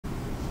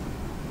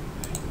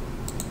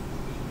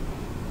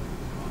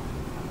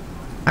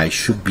I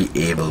should be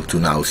able to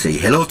now say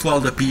hello to all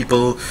the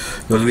people.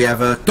 But we have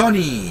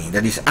Tony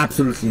that is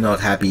absolutely not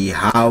happy.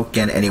 How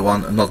can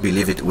anyone not be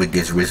livid with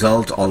this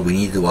result? All we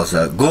needed was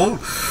a goal.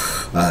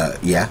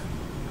 Yeah.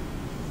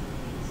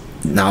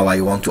 Now I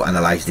want to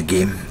analyze the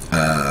game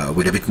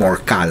with a bit more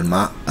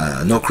calma.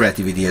 No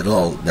creativity at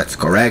all, that's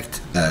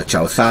correct.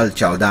 Ciao Sal,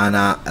 ciao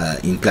Dana,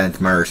 in Plant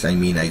Mars, I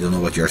mean, I don't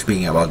know what you're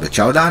speaking about, but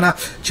ciao Dana,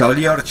 ciao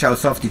Lior, ciao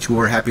Softich, who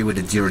were happy with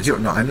the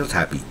 0-0. No, I'm not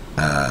happy.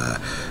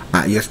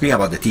 You're speaking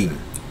about the team.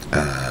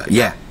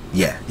 Yeah,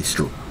 it's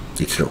true.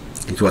 It's true.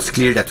 It was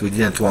clear that we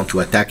didn't want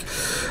to attack,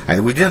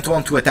 and we didn't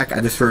want to attack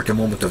at a certain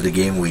moment of the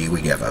game.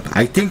 We gave up.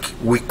 I think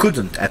we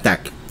couldn't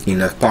attack in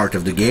a part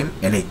of the game,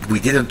 and we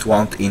didn't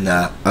want in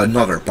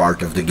another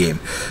part of the game.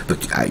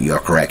 But you're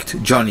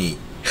correct, Johnny.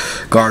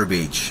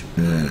 Garbage.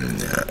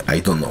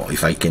 I don't know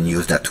if I can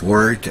use that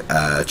word.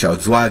 Ciao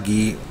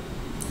Zwagi.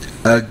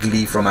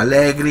 Ugly from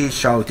Allegri,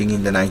 shouting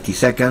in the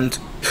 92nd.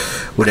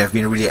 Would have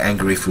been really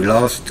angry if we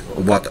lost.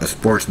 What a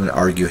sportsman,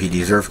 argue he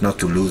deserved not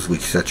to lose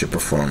with such a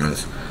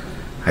performance.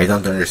 I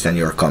don't understand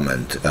your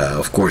comment.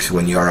 Of course,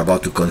 when you are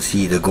about to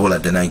concede a goal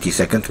at the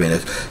 92nd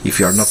minute, if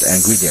you are not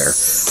angry there,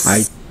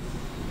 I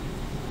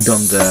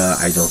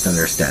don't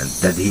understand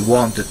that he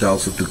wanted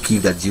also to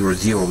keep that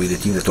 0-0 with a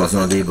team that was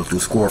not able to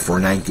score for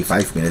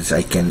 95 minutes.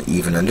 I can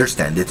even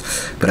understand it,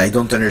 but I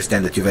don't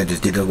understand that Juventus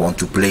didn't want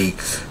to play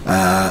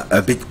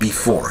a bit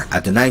before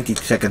at the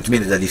 92nd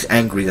minute. That is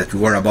angry that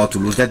we were about to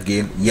lose that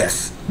game.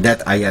 Yes,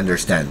 that I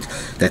understand.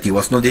 That he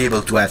was not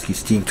able to ask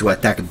his team to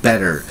attack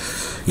better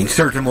in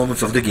certain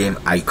moments of the game,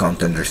 I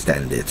can't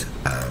understand it.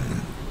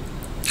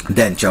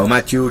 Then ciao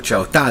Matthew,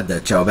 ciao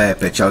Tad, ciao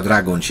Beppe, ciao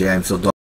Dragon, I'm so